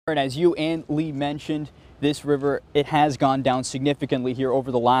As you and Lee mentioned, this river, it has gone down significantly here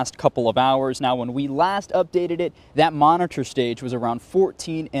over the last couple of hours. Now, when we last updated it, that monitor stage was around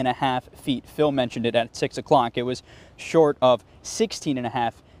 14.5 feet. Phil mentioned it at 6 o'clock. It was short of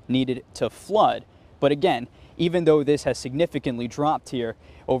 16.5 needed to flood. But again, even though this has significantly dropped here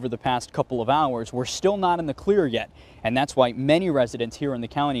over the past couple of hours, we're still not in the clear yet. And that's why many residents here in the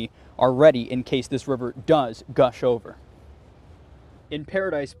county are ready in case this river does gush over. In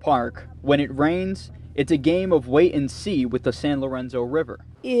Paradise Park, when it rains, it's a game of wait and see with the San Lorenzo River.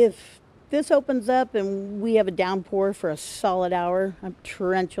 If this opens up and we have a downpour for a solid hour, a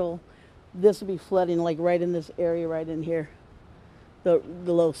torrential, this will be flooding like right in this area right in here. The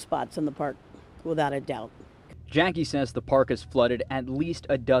low spots in the park, without a doubt. Jackie says the park has flooded at least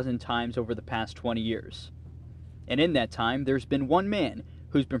a dozen times over the past 20 years. And in that time, there's been one man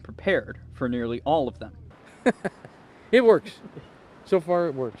who's been prepared for nearly all of them. It works. So far,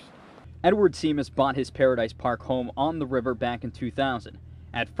 it works. Edward Seamus bought his Paradise Park home on the river back in 2000.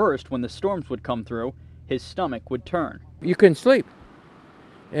 At first, when the storms would come through, his stomach would turn. You couldn't sleep.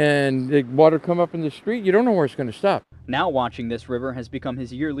 And the water come up in the street, you don't know where it's going to stop. Now watching this river has become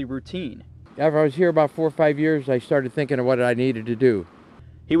his yearly routine. After I was here about 4 or 5 years, I started thinking of what I needed to do.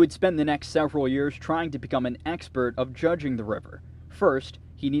 He would spend the next several years trying to become an expert of judging the river. First,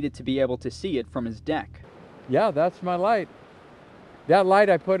 he needed to be able to see it from his deck. Yeah, that's my light. That light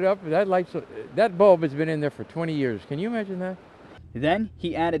I put up, that bulb has been in there for 20 years. Can you imagine that? Then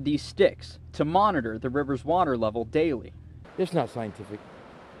he added these sticks to monitor the river's water level daily. It's not scientific,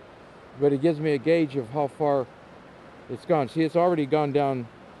 but it gives me a gauge of how far it's gone. See, it's already gone down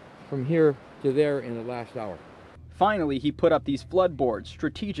from here to there in the last hour. Finally, he put up these flood boards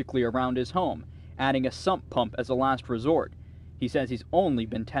strategically around his home, adding a sump pump as a last resort. He says he's only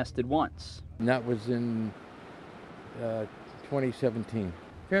been tested once. And that was in 2017.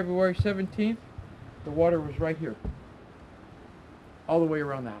 February 17th, the water was right here, all the way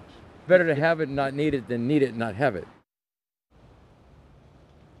around the house. Better to have it and not need it than need it and not have it.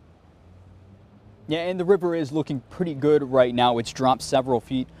 Yeah, and the river is looking pretty good right now. It's dropped several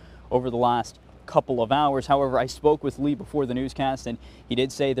feet over the last couple of hours. However, I spoke with Lee before the newscast, and he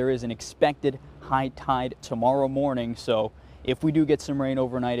did say there is an expected high tide tomorrow morning. So if we do get some rain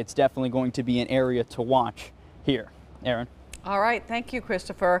overnight, it's definitely going to be an area to watch here. Aaron. All right, thank you,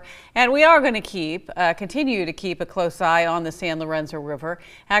 Christopher. And we are going to continue to keep a close eye on the San Lorenzo River.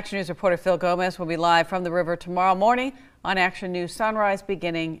 Action News reporter Phil Gomez will be live from the river tomorrow morning on Action News Sunrise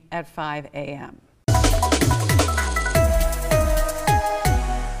beginning at 5 a.m.